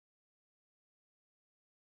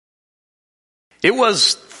It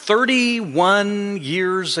was 31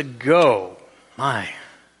 years ago. My,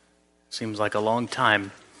 seems like a long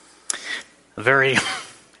time.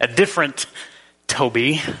 A different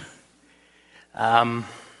Toby,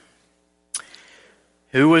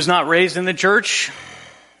 who was not raised in the church,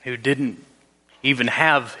 who didn't even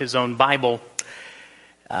have his own Bible,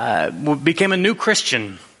 became a new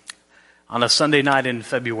Christian on a Sunday night in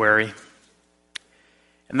February.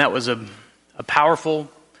 And that was a powerful,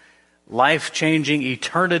 life-changing,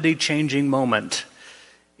 eternity-changing moment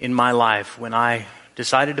in my life when I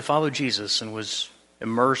decided to follow Jesus and was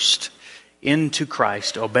immersed into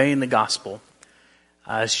Christ, obeying the gospel.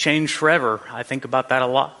 It's changed forever. I think about that a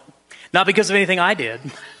lot. Not because of anything I did,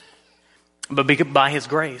 but by His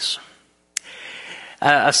grace.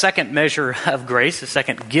 A second measure of grace, a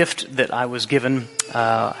second gift that I was given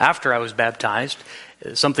after I was baptized,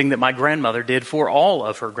 something that my grandmother did for all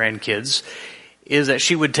of her grandkids, is that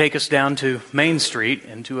she would take us down to Main Street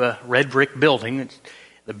into a red brick building.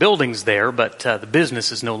 The building's there, but the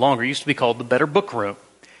business is no longer. It used to be called the Better Book Room.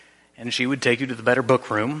 And she would take you to the Better Book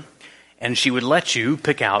Room, and she would let you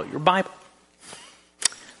pick out your Bible.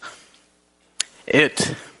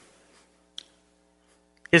 It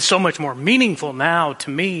is so much more meaningful now to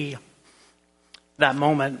me, that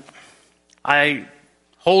moment. I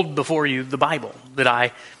hold before you the Bible that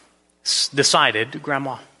I decided,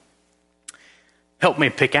 Grandma, help me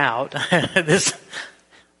pick out. This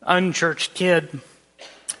unchurched kid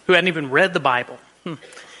who hadn't even read the Bible. Can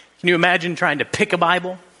you imagine trying to pick a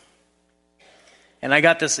Bible? And I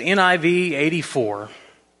got this NIV 84.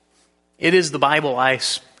 It is the Bible I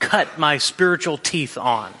cut my spiritual teeth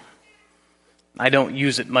on. I don't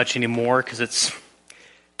use it much anymore because it's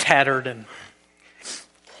tattered and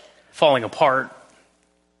falling apart.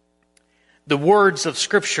 The words of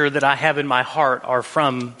Scripture that I have in my heart are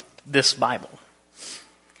from this Bible.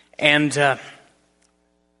 And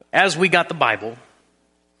as we got the Bible,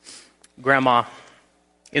 Grandma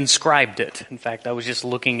inscribed it. In fact, I was just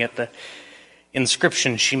looking at the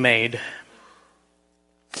inscription she made.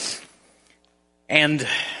 And,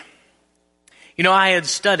 I had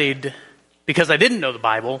studied, because I didn't know the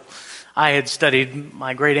Bible, I had studied,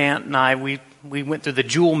 my great aunt and I, we went through the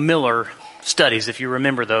Jewel Miller studies, if you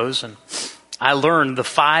remember those, and I learned the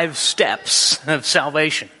 5 steps of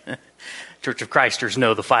salvation. Church of Christers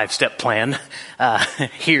know the 5-step plan.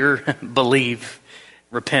 Hear, believe,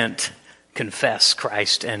 repent, confess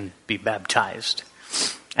Christ, and be baptized.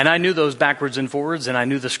 And I knew those backwards and forwards, and I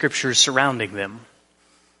knew the scriptures surrounding them.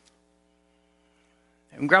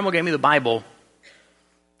 And Grandma gave me the Bible.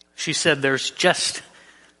 She said, there's just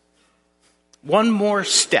one more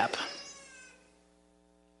step.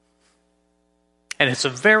 And it's a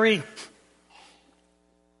very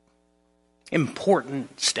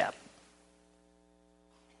important step.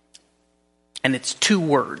 And it's 2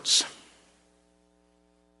 words.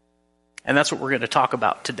 And that's what we're going to talk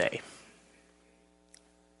about today.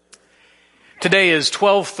 Today is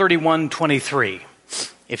 12/31/23.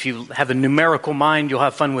 If you have a numerical mind, you'll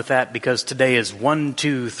have fun with that because today is 1,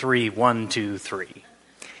 2, 3, 1, 2, 3.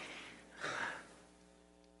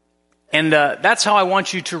 And that's how I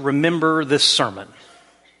want you to remember this sermon.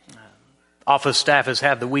 Office staff has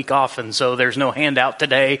had the week off, and so there's no handout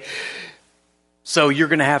today. So you're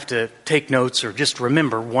going to have to take notes or just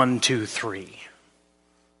remember 1, 2, 3.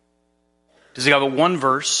 Because I got 1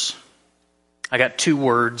 verse, I got 2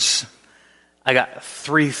 words, I got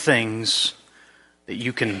 3 things that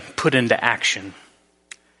you can put into action.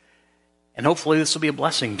 And hopefully this will be a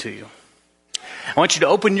blessing to you. I want you to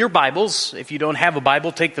open your Bibles. If you don't have a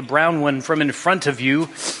Bible, take the brown one from in front of you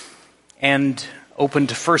and open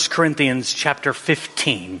to 1 Corinthians chapter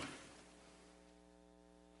 15.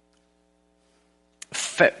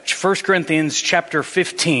 1 Corinthians chapter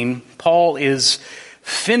 15, Paul is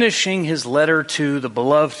finishing his letter to the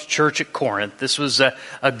beloved church at Corinth. This was a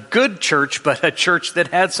good church, but a church that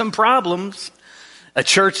had some problems. A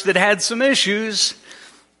church that had some issues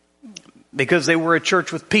because they were a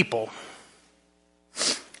church with people.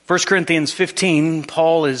 1 Corinthians 15,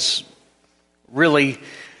 Paul is really,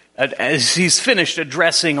 as he's finished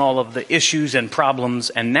addressing all of the issues and problems,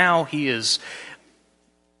 and now he is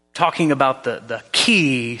talking about the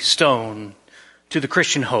keystone to the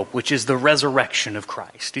Christian hope, which is the resurrection of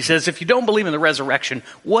Christ. He says, if you don't believe in the resurrection,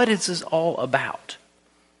 what is this all about?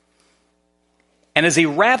 And as he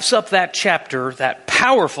wraps up that chapter, that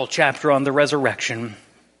powerful chapter on the resurrection,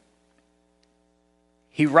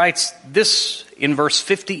 he writes this in verse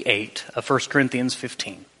 58 of 1 Corinthians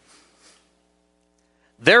 15.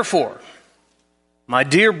 Therefore, my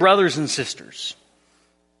dear brothers and sisters,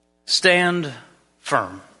 stand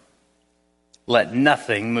firm. Let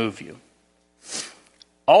nothing move you.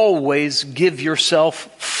 always give yourself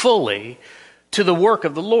fully to the work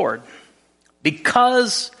of the Lord,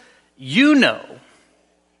 because you know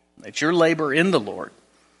that your labor in the Lord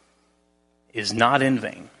is not in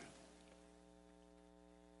vain.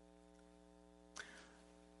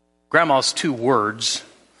 Grandma's 2 words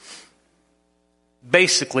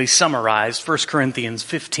basically summarized 1 Corinthians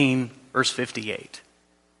 15, verse 58.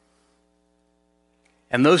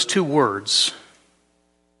 And those 2 words,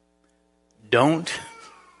 don't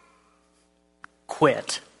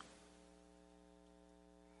quit.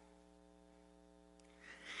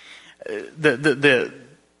 The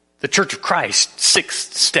Church of Christ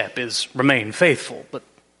 6th step is remain faithful, but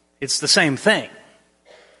it's the same thing.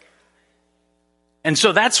 And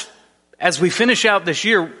so that's, as we finish out this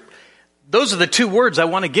year, those are the 2 words I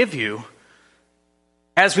want to give you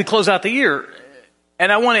as we close out the year.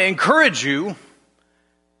 And I want to encourage you,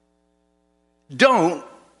 don't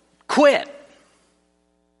quit.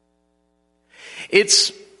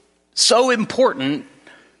 It's so important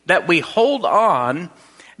that we hold on,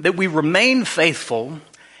 that we remain faithful,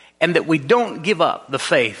 and that we don't give up the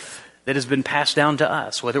faith that has been passed down to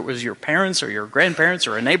us, whether it was your parents or your grandparents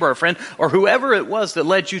or a neighbor or a friend or whoever it was that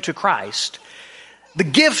led you to Christ. The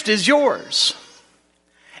gift is yours.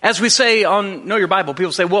 As we say on Know Your Bible,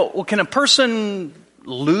 people say, well, can a person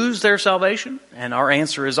lose their salvation? And our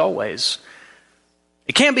answer is always,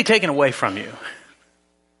 it can't be taken away from you,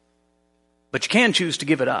 but you can choose to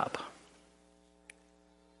give it up.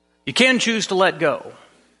 You can choose to let go.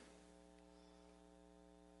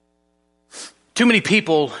 Too many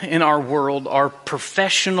people in our world are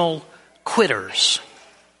professional quitters.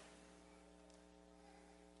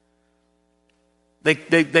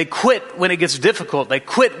 They quit when it gets difficult. They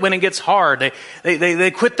quit when it gets hard.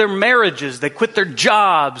 They quit their marriages. They quit their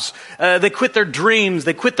jobs. They quit their dreams.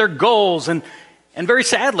 They quit their goals. And very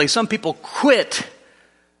sadly, some people quit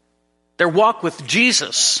their walk with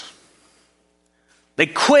Jesus. They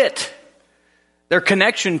quit their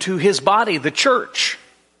connection to His body, the church.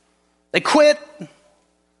 They quit.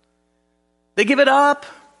 They give it up.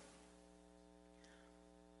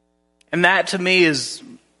 And that to me is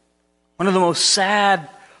one of the most sad,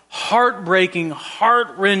 heartbreaking,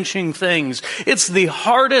 heart-wrenching things. It's the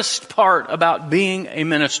hardest part about being a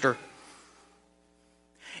minister,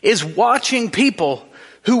 is watching people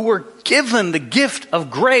who were given the gift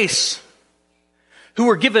of grace, who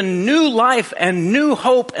were given new life and new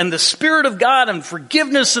hope and the Spirit of God and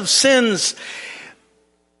forgiveness of sins.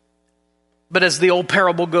 But as the old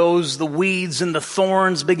parable goes, the weeds and the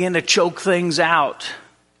thorns begin to choke things out.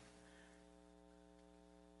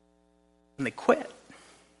 And they quit.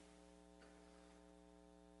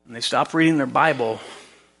 And they stop reading their Bible.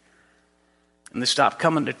 And they stop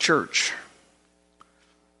coming to church.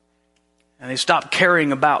 And they stop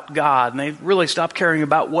caring about God. And they really stop caring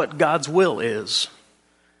about what God's will is.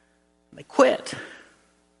 And they quit.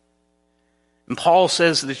 And Paul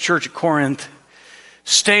says to the church at Corinth,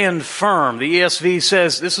 stand firm. The ESV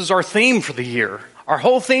says this is our theme for the year. Our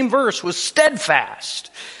whole theme verse was steadfast.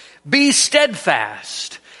 Be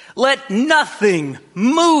steadfast. Let nothing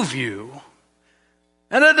move you.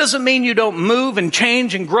 And that doesn't mean you don't move and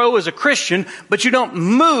change and grow as a Christian, but you don't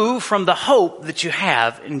move from the hope that you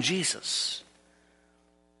have in Jesus.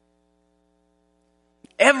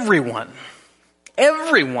 Everyone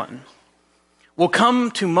will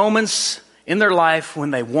come to moments in their life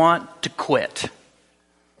when they want to quit.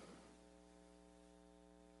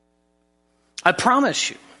 I promise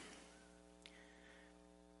you.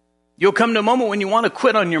 You'll come to a moment when you want to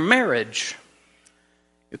quit on your marriage.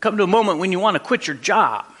 You'll come to a moment when you want to quit your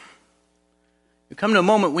job. You'll come to a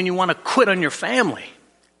moment when you want to quit on your family.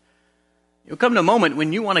 You'll come to a moment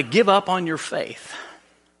when you want to give up on your faith.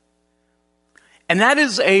 And that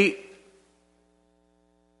is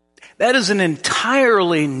an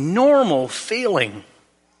entirely normal feeling.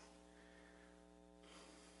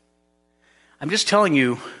 I'm just telling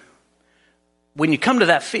you, when you come to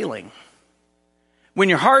that feeling, when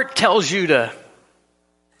your heart tells you to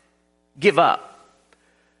give up,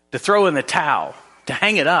 to throw in the towel, to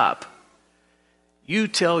hang it up, you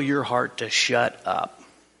tell your heart to shut up.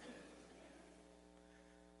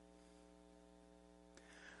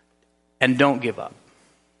 And don't give up.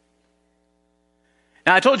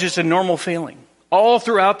 Now, I told you it's a normal feeling. All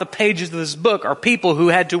throughout the pages of this book are people who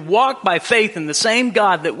had to walk by faith in the same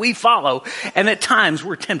God that we follow, and at times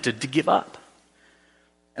were tempted to give up.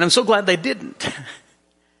 And I'm so glad they didn't.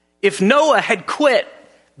 If Noah had quit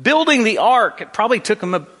building the ark, it probably took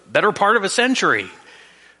him a better part of a century.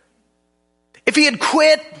 If he had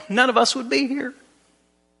quit, none of us would be here.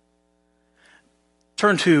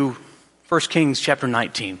 Turn to 1 Kings chapter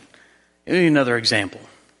 19. Another example.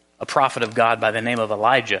 a prophet of God by the name of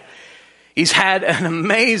Elijah. He's had an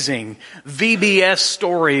amazing VBS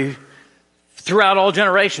story throughout all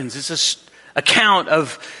generations. It's this account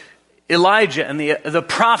of Elijah and the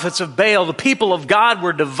prophets of Baal. The people of God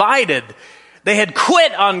were divided. They had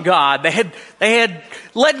quit on God. They had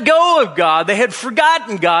let go of God. They had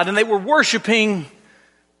forgotten God, and they were worshiping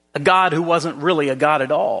a God who wasn't really a God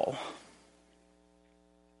at all.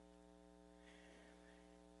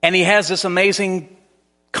 And he has this amazing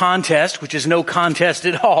contest, which is no contest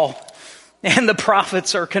at all. And the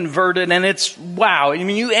prophets are converted, and it's wow. I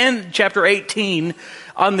mean, you end chapter 18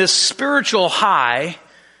 on this spiritual high.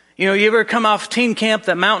 You know, you ever come off teen camp,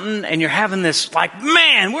 that mountain, and you're having this like,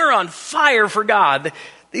 man, we're on fire for God.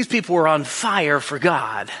 These people were on fire for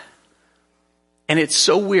God. And it's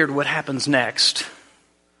so weird what happens next.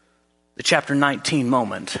 The chapter 19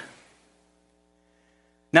 moment.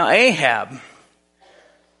 Now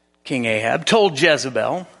King Ahab told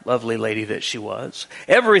Jezebel, lovely lady that she was,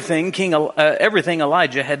 everything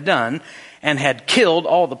Elijah had done, and had killed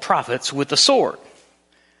all the prophets with the sword.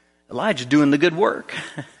 Elijah doing the good work.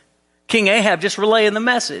 King Ahab just relaying the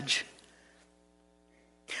message.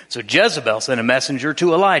 So Jezebel sent a messenger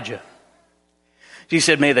to Elijah. She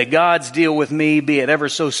said, may the gods deal with me, be it ever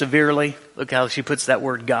so severely. Look how she puts that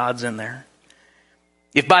word gods in there.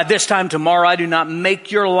 If by this time tomorrow I do not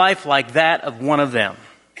make your life like that of one of them.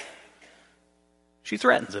 She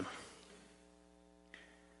threatens him.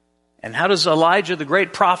 And how does Elijah, the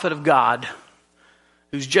great prophet of God,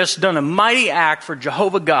 who's just done a mighty act for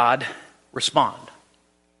Jehovah God, respond?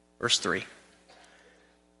 Verse 3.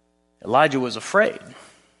 Elijah was afraid.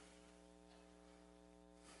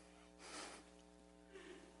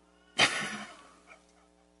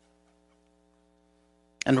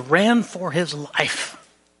 And ran for his life.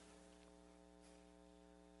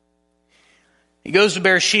 He goes to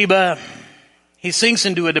Beersheba. He sinks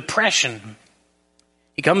into a depression.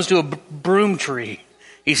 He comes to a broom tree.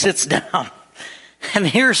 He sits down. And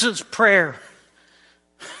here's his prayer.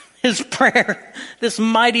 His prayer. This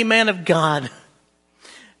mighty man of God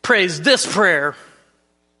prays this prayer.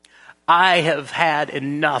 I have had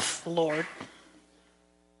enough, Lord.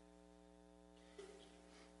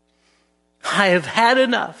 I have had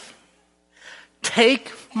enough.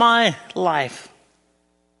 Take my life.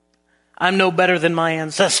 I'm no better than my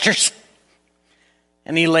ancestors.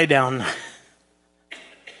 And he lay down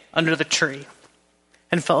under the tree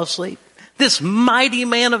and fell asleep. This mighty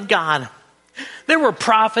man of God. There were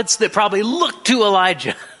prophets that probably looked to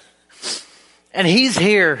Elijah. And he's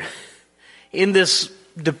here in this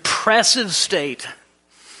depressive state.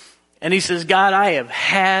 And he says, God, I have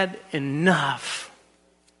had enough.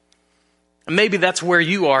 And maybe that's where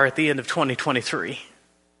you are at the end of 2023.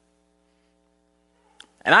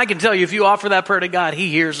 And I can tell you, if you offer that prayer to God, He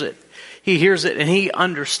hears it. He hears it and He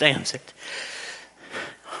understands it.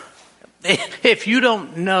 If you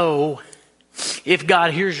don't know if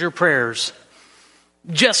God hears your prayers,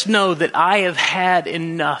 just know that I have had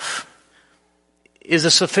enough is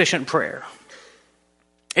a sufficient prayer.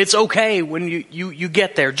 It's okay when you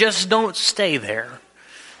get there. Just don't stay there.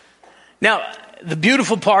 Now, the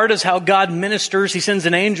beautiful part is how God ministers. He sends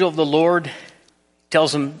an angel of the Lord,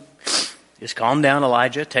 tells him, just calm down,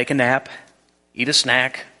 Elijah, take a nap, eat a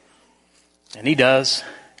snack. And he does.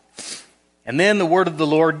 And then the word of the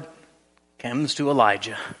Lord comes to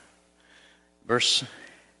Elijah. Verse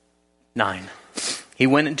 9. He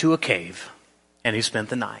went into a cave and he spent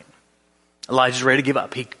the night. Elijah's ready to give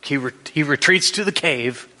up. He retreats to the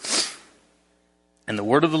cave. And the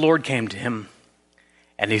word of the Lord came to him.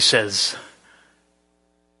 And he says,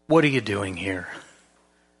 what are you doing here,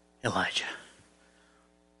 Elijah?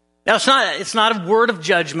 Now it's not a word of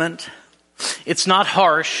judgment. It's not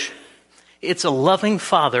harsh. It's a loving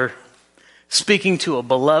father speaking to a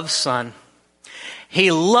beloved son.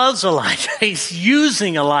 He loves Elijah. He's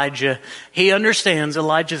using Elijah. He understands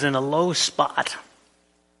Elijah's in a low spot.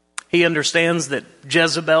 He understands that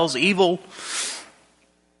Jezebel's evil.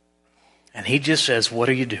 And he just says, what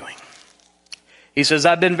are you doing? He says,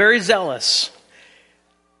 I've been very zealous.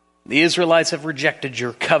 The Israelites have rejected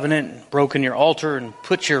your covenant, broken your altar, and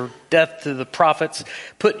put your death to the prophets,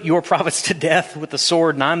 put your prophets to death with the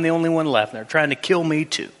sword, and I'm the only one left. And they're trying to kill me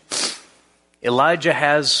too. Elijah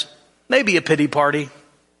has maybe a pity party,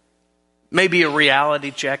 maybe a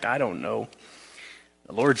reality check, I don't know.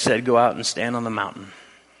 The Lord said, go out and stand on the mountain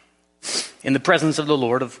in the presence of the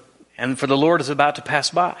Lord, and for the Lord is about to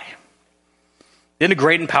pass by. Then a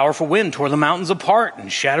great and powerful wind tore the mountains apart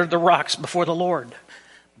and shattered the rocks before the Lord.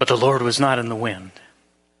 But the Lord was not in the wind.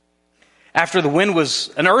 After the wind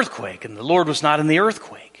was an earthquake, and the Lord was not in the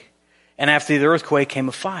earthquake. And after the earthquake came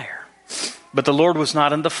a fire. but the Lord was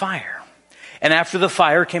not in the fire. And after the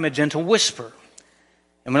fire came a gentle whisper.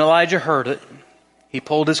 And when Elijah heard it, he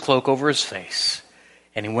pulled his cloak over his face,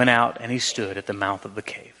 and he went out and he stood at the mouth of the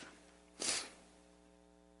cave.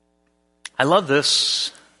 I love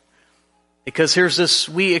this because here's this,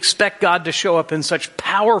 we expect God to show up in such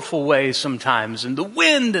powerful ways sometimes, in the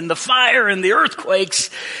wind and the fire and the earthquakes,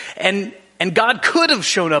 and God could have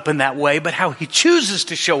shown up in that way, but how he chooses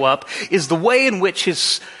to show up is the way in which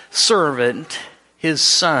his servant, his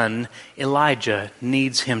son, Elijah,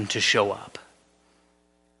 needs him to show up.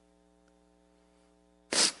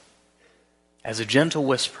 As a gentle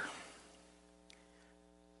whisper.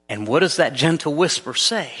 And what does that gentle whisper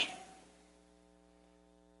say?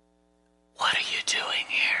 What are you doing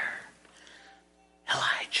here,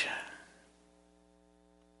 Elijah?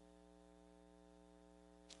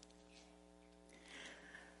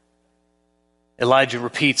 Elijah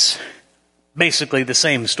repeats basically the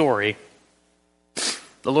same story.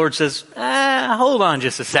 The Lord says, hold on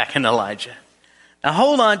just a second, Elijah. Now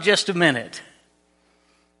hold on just a minute.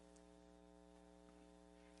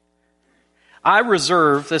 I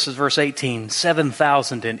reserve, this is verse 18,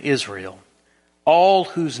 7,000 in Israel, all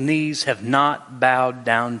whose knees have not bowed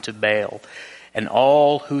down to Baal, and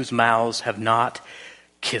all whose mouths have not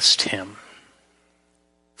kissed him.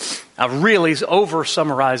 Now really over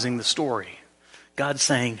summarizing the story. God's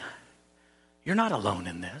saying, you're not alone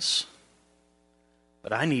in this,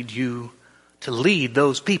 but I need you to lead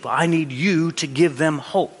those people. I need you to give them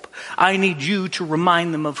hope. I need you to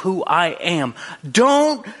remind them of who I am.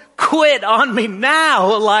 Don't quit on me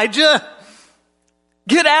now, Elijah.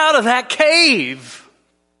 Get out of that cave.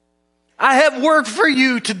 I have work for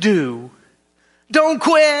you to do. Don't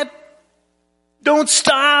quit. Don't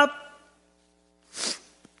stop.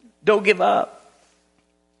 Don't give up.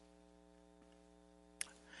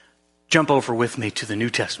 Jump over with me to the New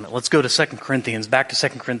Testament. Let's go to 2 Corinthians, back to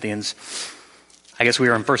 2 Corinthians. I guess we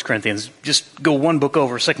are in 1 Corinthians. Just go one book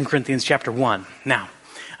over, 2 Corinthians chapter 1. Now,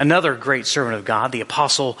 another great servant of God, the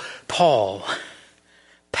Apostle Paul.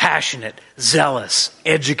 Passionate, zealous,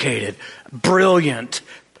 educated, brilliant,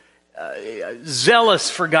 zealous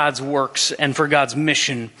for God's works and for God's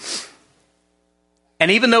mission.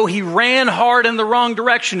 And even though he ran hard in the wrong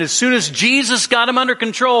direction, as soon as Jesus got him under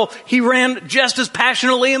control, he ran just as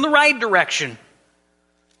passionately in the right direction.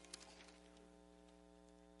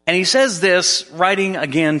 And he says this, writing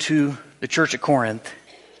again to the church at Corinth.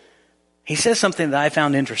 He says something that I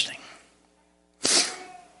found interesting.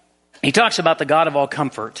 He talks about the God of all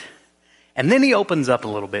comfort. And then he opens up a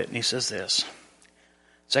little bit and he says this.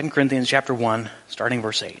 2 Corinthians chapter 1, starting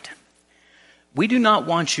verse 8. We do not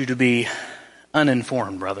want you to be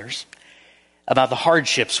uninformed, brothers, about the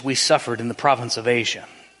hardships we suffered in the province of Asia.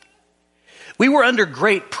 We were under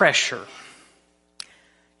great pressure.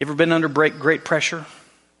 You ever been under great pressure?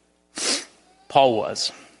 Paul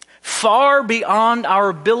was. Far beyond our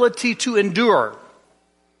ability to endure.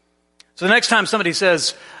 So the next time somebody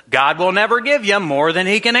says, God will never give you more than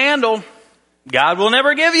he can handle. God will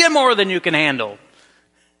never give you more than you can handle.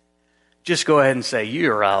 Just go ahead and say,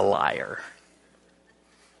 you're a liar.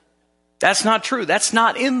 That's not true. That's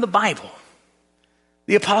not in the Bible.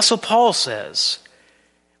 The Apostle Paul says,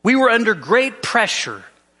 we were under great pressure,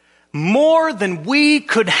 more than we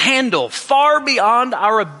could handle, far beyond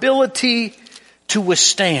our ability to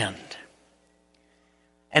withstand.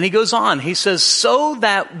 And he goes on, he says, so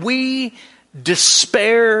that we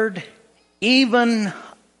despaired even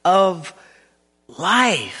of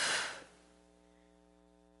life.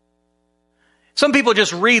 Some people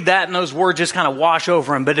just read that and those words just kind of wash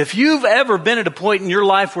over them. But if you've ever been at a point in your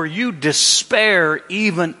life where you despair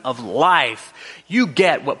even of life, you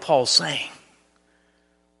get what Paul's saying.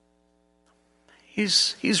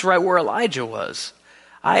 He's right where Elijah was.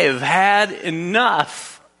 I have had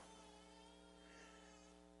enough.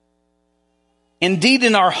 Indeed,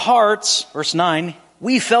 in our hearts, verse 9,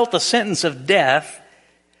 we felt the sentence of death,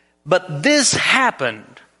 but this happened.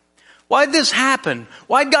 Why'd this happen?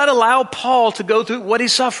 Why'd God allow Paul to go through what he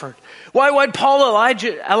suffered? Why'd Paul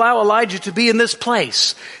allow Elijah to be in this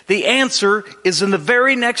place? The answer is in the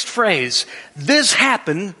very next phrase. This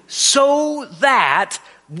happened so that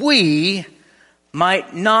we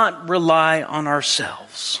might not rely on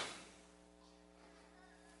ourselves.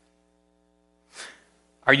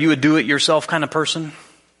 Are you a do-it-yourself kind of person?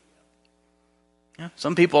 Yeah,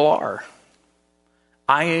 some people are.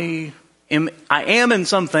 I am in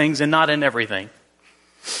some things and not in everything.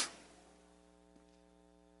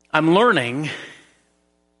 I'm learning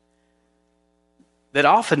that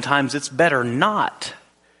oftentimes it's better not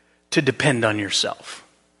to depend on yourself.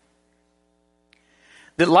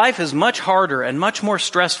 that life is much harder and much more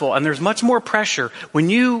stressful, and there's much more pressure when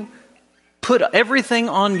you put everything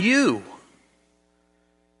on you.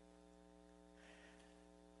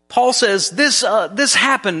 Paul says, this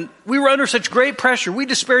happened. We were under such great pressure. We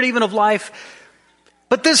despaired even of life.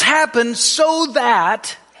 But this happened so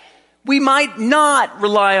that we might not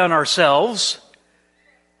rely on ourselves,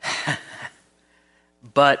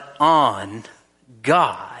 but on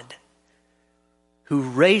God, who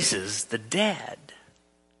raises the dead.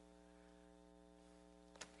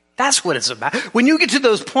 That's what it's about. When you get to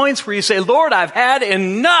those points where you say, Lord, I've had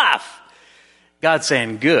enough, God's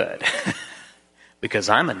saying, good, because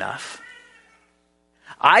I'm enough.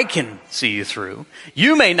 I can see you through.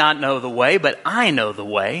 You may not know the way, but I know the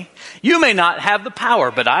way. You may not have the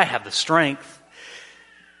power, but I have the strength.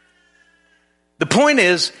 The point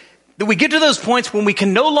is that we get to those points when we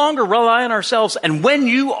can no longer rely on ourselves, and when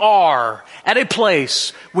you are at a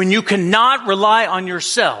place when you cannot rely on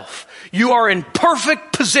yourself, you are in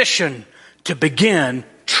perfect position to begin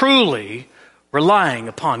truly relying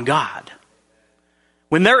upon God.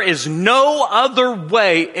 When there is no other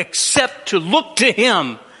way except to look to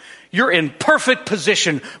Him, you're in perfect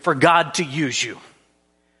position for God to use you.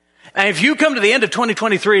 And if you come to the end of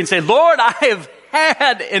 2023 and say, Lord, I have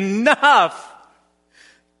had enough,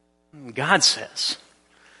 God says,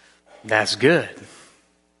 that's good.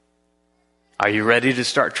 Are you ready to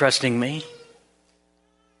start trusting me?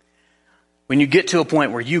 When you get to a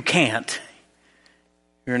point where you can't,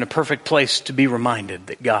 you're in a perfect place to be reminded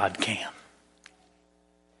that God can.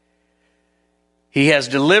 He has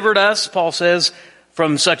delivered us, Paul says,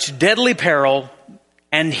 from such deadly peril,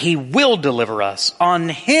 and He will deliver us. On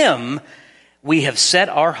Him we have set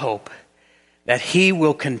our hope that He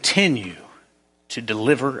will continue to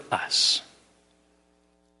deliver us.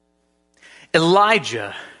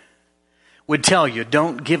 Elijah would tell you,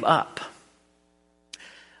 don't give up.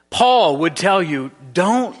 Paul would tell you,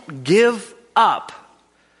 don't give up.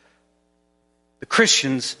 The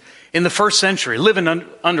Christians in the first century, living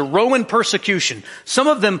under Roman persecution, some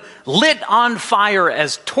of them lit on fire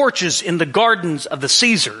as torches in the gardens of the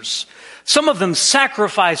Caesars. Some of them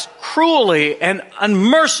sacrificed cruelly and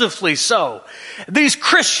unmercifully so. These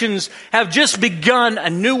Christians have just begun a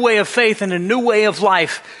new way of faith and a new way of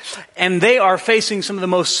life, and they are facing some of the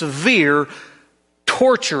most severe,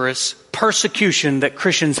 torturous persecution that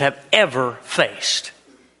Christians have ever faced.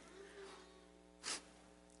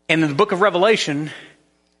 And in the book of Revelation,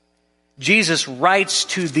 Jesus writes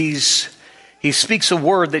to these, he speaks a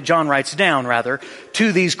word that John writes down, rather,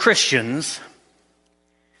 to these Christians,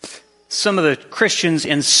 some of the Christians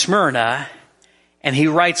in Smyrna, and he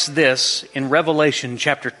writes this in Revelation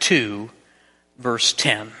chapter 2, verse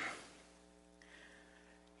 10.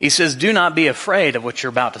 He says, do not be afraid of what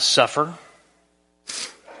you're about to suffer.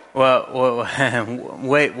 Well,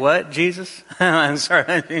 wait, what, Jesus? I'm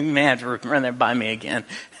sorry, you may have to run that by me again.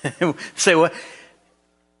 Say what?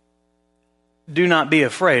 Do not be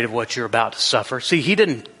afraid of what you're about to suffer. See, he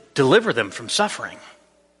didn't deliver them from suffering.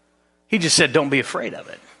 He just said, don't be afraid of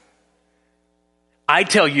it. I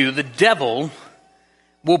tell you, the devil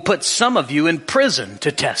will put some of you in prison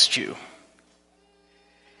to test you.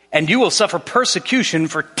 And you will suffer persecution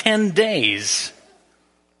for 10 days.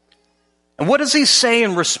 And what does he say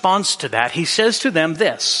in response to that? He says to them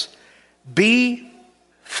this, be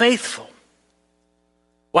faithful.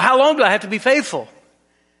 Well, how long do I have to be faithful?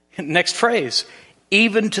 Next phrase,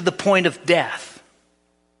 even to the point of death.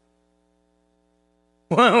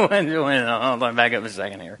 Hold on, back up a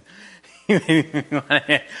second here.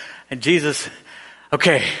 And Jesus,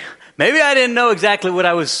 okay, maybe I didn't know exactly what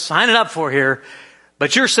I was signing up for here,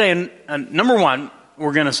 but you're saying, number one,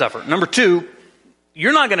 we're going to suffer. Number two,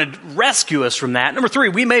 you're not going to rescue us from that. Number three,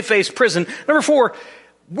 we may face prison. Number four,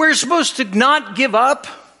 we're supposed to not give up,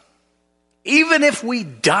 even if we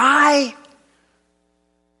die.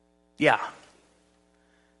 Yeah.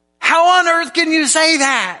 How on earth can you say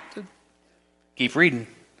that? Keep reading.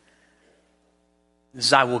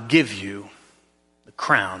 This I will give you the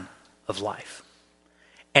crown of life.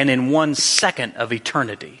 And in 1 second of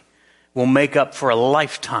eternity will make up for a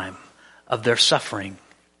lifetime of their suffering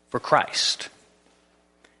for Christ.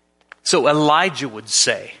 So Elijah would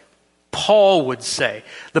say, Paul would say,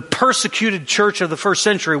 the persecuted church of the first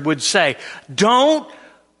century would say, don't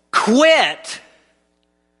quit.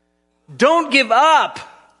 Don't give up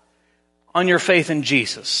on your faith in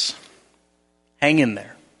Jesus. Hang in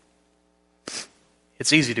there.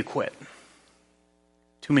 It's easy to quit.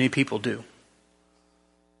 Too many people do.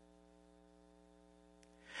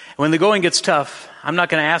 When the going gets tough, I'm not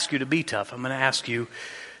going to ask you to be tough. I'm going to ask you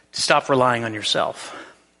to stop relying on yourself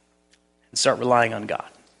and start relying on God.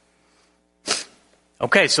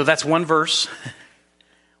 Okay, so that's one verse.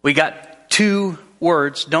 We got 2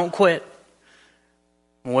 words, don't quit.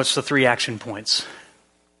 What's the 3 action points?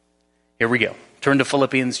 Here we go. Turn to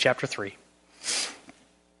Philippians chapter 3.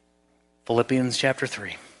 Philippians chapter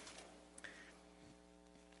 3.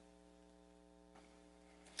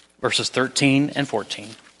 Verses 13 and 14.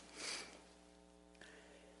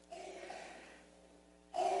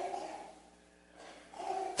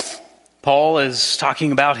 Paul is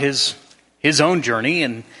talking about his own journey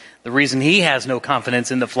and the reason he has no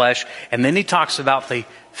confidence in the flesh. And then he talks about the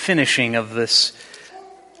finishing of this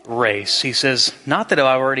race. He says, not that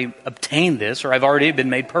I've already obtained this or I've already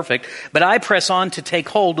been made perfect, but I press on to take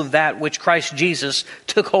hold of that which Christ Jesus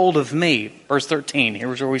took hold of me. Verse 13,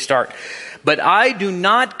 here's where we start. But I do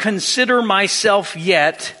not consider myself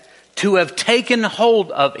yet to have taken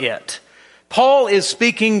hold of it. Paul is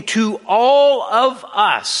speaking to all of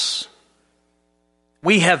us.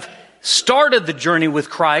 We have started the journey with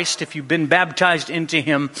Christ if you've been baptized into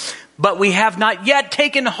Him, but we have not yet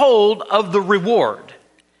taken hold of the reward.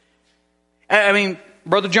 I mean,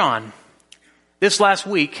 Brother John, this last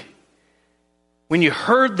week, when you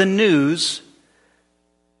heard the news,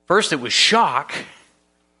 first it was shock,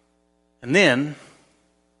 and then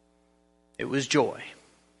it was joy.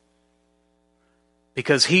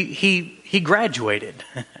 Because he graduated.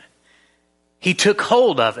 He took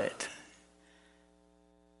hold of it.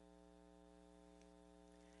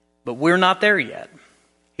 But we're not there yet.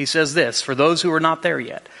 He says this, for those who are not there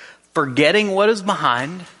yet, forgetting what is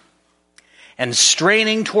behind and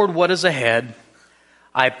straining toward what is ahead,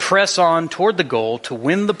 I press on toward the goal to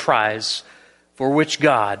win the prize for which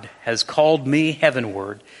God has called me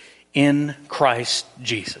heavenward in Christ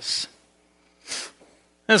Jesus.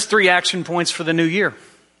 There's 3 action points for the new year.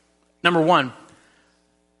 Number 1,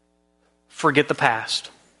 forget the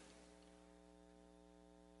past.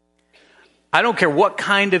 I don't care what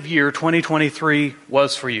kind of year 2023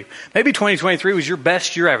 was for you. Maybe 2023 was your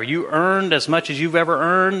best year ever. You earned as much as you've ever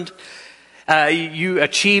earned. You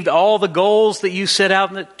achieved all the goals that you set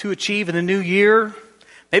out to achieve in the new year.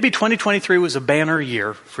 Maybe 2023 was a banner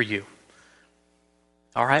year for you.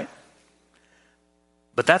 All right?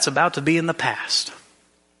 But that's about to be in the past.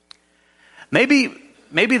 Maybe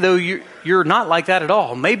though you're not like that at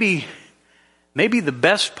all. Maybe the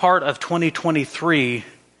best part of 2023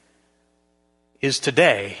 is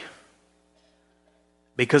today,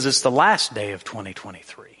 because it's the last day of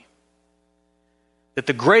 2023. That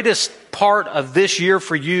the greatest part of this year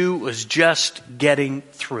for you was just getting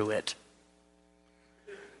through it.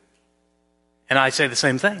 And I say the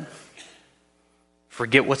same thing.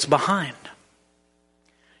 Forget what's behind.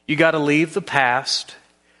 You got to leave the past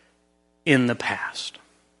in the past.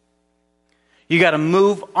 You got to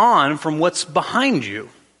move on from what's behind you.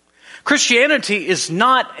 Christianity is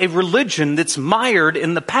not a religion that's mired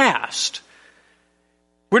in the past.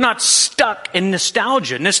 We're not stuck in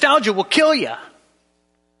nostalgia. Nostalgia will kill you.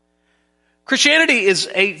 Christianity is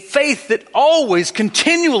a faith that always,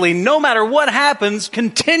 continually, no matter what happens,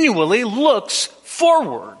 continually looks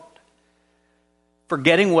forward.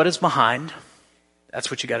 Forgetting what is behind, that's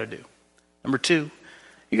what you got to do. Number 2,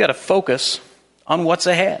 you got to focus on what's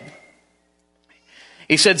ahead.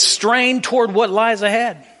 He said, strain toward what lies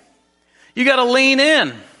ahead. You got to lean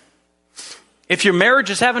in. If your marriage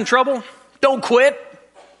is having trouble, don't quit.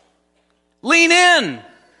 Lean in.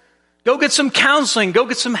 Go get some counseling. Go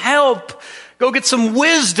get some help. Go get some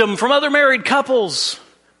wisdom from other married couples.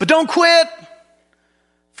 But don't quit.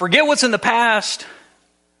 Forget what's in the past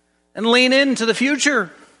and lean into the future.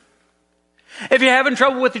 If you're having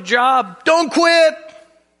trouble with your job, don't quit.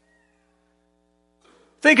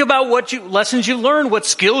 Think about what lessons you learned, what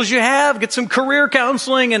skills you have. Get some career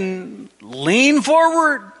counseling and lean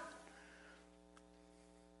forward.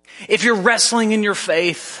 If you're wrestling in your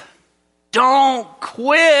faith, don't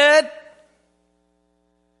quit.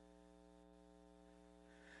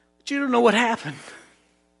 But you don't know what happened.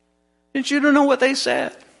 And you don't know what they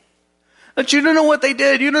said. But you don't know what they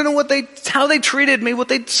did. You don't know how they treated me, what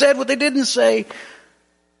they said, what they didn't say.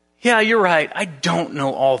 Yeah, you're right. I don't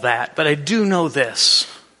know all that, but I do know this.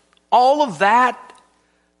 All of that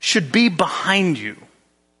should be behind you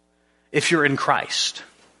if you're in Christ.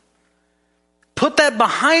 Put that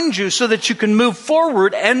behind you so that you can move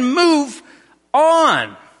forward and move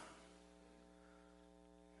on.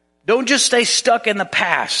 Don't just stay stuck in the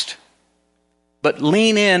past, but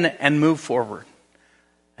lean in and move forward.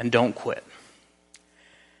 And don't quit.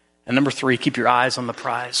 And number 3, keep your eyes on the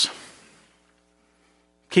prize.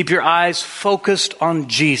 Keep your eyes focused on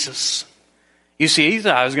Jesus. You see,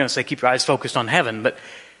 I was going to say keep your eyes focused on heaven, but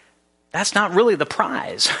that's not really the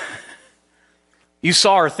prize. You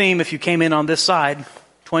saw our theme if you came in on this side.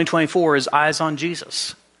 2024 is Eyes on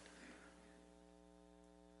Jesus.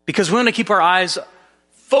 Because we want to keep our eyes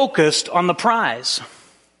focused on the prize.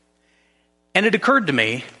 And it occurred to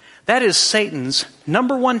me, that is Satan's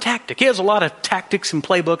number one tactic. He has a lot of tactics and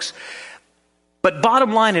playbooks. But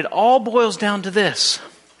bottom line, it all boils down to this.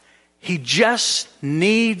 He just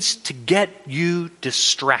needs to get you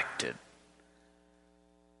distracted.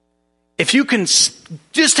 If you can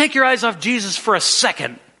just take your eyes off Jesus for a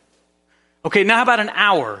second. Okay, now how about an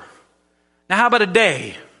hour? Now how about a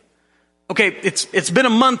day? Okay, it's been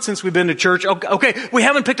a month since we've been to church. Okay, we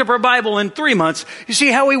haven't picked up our Bible in 3 months. You see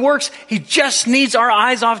how he works? He just needs our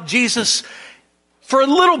eyes off Jesus for a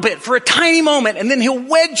little bit, for a tiny moment, and then he'll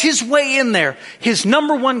wedge his way in there. His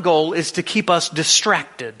number one goal is to keep us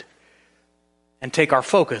distracted and take our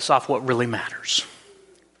focus off what really matters.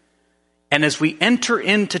 And as we enter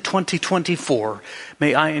into 2024,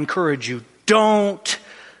 may I encourage you, don't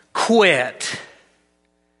quit,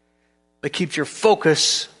 but keep your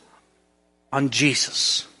focus on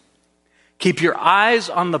Jesus. Keep your eyes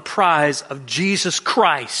on the prize of Jesus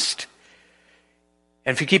Christ.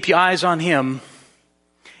 And if you keep your eyes on him,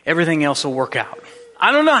 everything else will work out.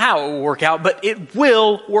 I don't know how it will work out, but it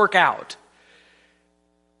will work out.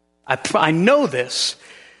 I know this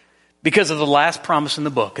because of the last promise in the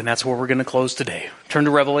book, and that's where we're going to close today. Turn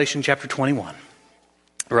to Revelation chapter 21.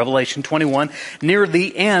 Revelation 21, near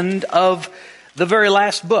the end of the very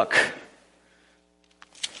last book.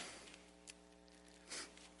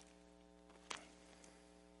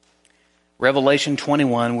 Revelation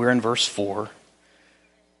 21, we're in verse 4.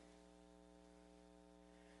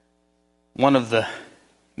 One of the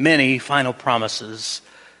many final promises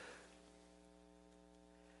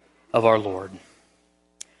of our Lord.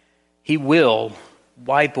 He will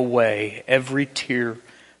wipe away every tear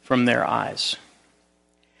from their eyes.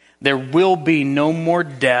 There will be no more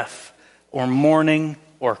death or mourning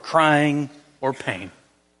or crying or pain.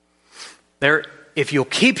 If you'll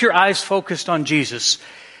keep your eyes focused on Jesus,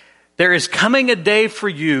 there is coming a day for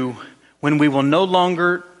you when we will no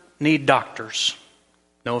longer need doctors.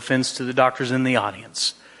 No offense to the doctors in the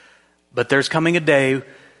audience. But there's coming a day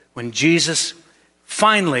when Jesus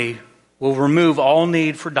finally will remove all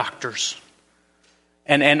need for doctors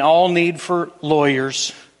and all need for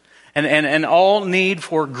lawyers and all need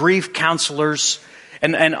for grief counselors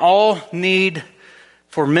and all need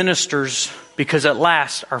for ministers, because at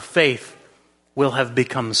last our faith will have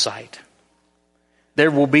become sight.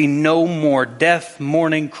 There will be no more death,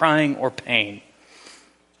 mourning, crying, or pain.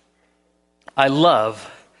 I love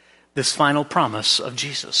this final promise of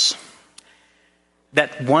Jesus.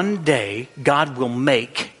 That one day God will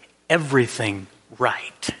make everything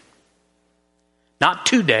right. Not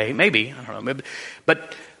today, maybe, I don't know,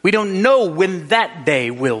 but we don't know when that day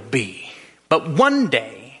will be. But one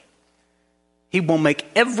day he will make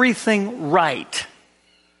everything right.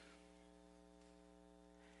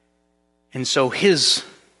 And so his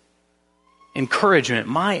encouragement,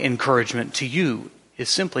 my encouragement to you, is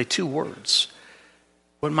simply 2 words.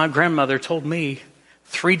 What my grandmother told me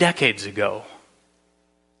 3 decades ago.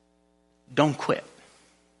 Don't quit.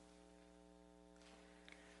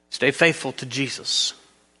 Stay faithful to Jesus.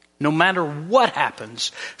 No matter what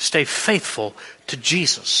happens, stay faithful to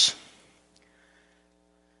Jesus.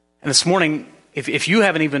 And this morning, if you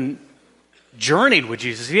haven't even journeyed with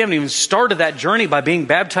Jesus, if you haven't even started that journey by being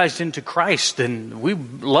baptized into Christ, then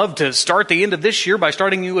we'd love to start the end of this year by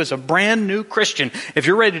starting you as a brand new Christian. If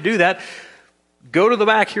you're ready to do that, go to the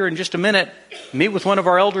back here in just a minute. Meet with one of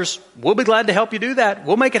our elders. We'll be glad to help you do that.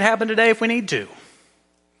 We'll make it happen today if we need to.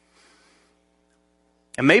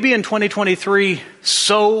 And maybe in 2023,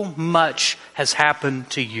 so much has happened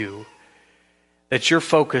to you that your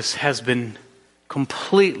focus has been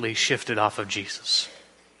completely shifted off of Jesus.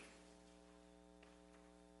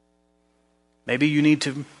 Maybe you need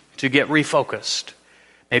to get refocused.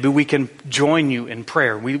 Maybe we can join you in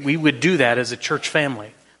prayer. We would do that as a church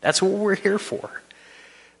family. That's what we're here for.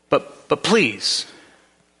 But please,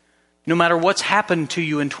 no matter what's happened to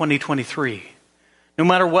you in 2023, no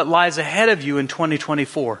matter what lies ahead of you in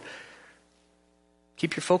 2024,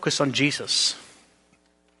 keep your focus on Jesus.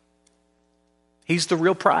 He's the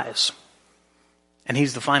real prize. And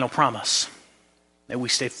he's the final promise. That we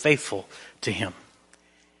stay faithful to him.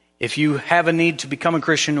 If you have a need to become a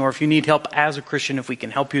Christian, or if you need help as a Christian, if we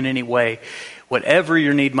can help you in any way, whatever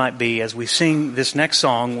your need might be, as we sing this next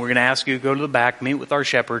song, we're going to ask you to go to the back, meet with our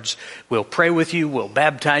shepherds. We'll pray with you. We'll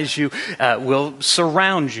baptize you. We'll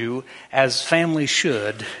surround you as family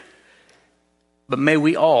should. But may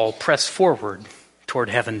we all press forward toward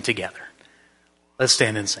heaven together. Let's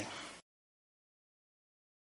stand and sing.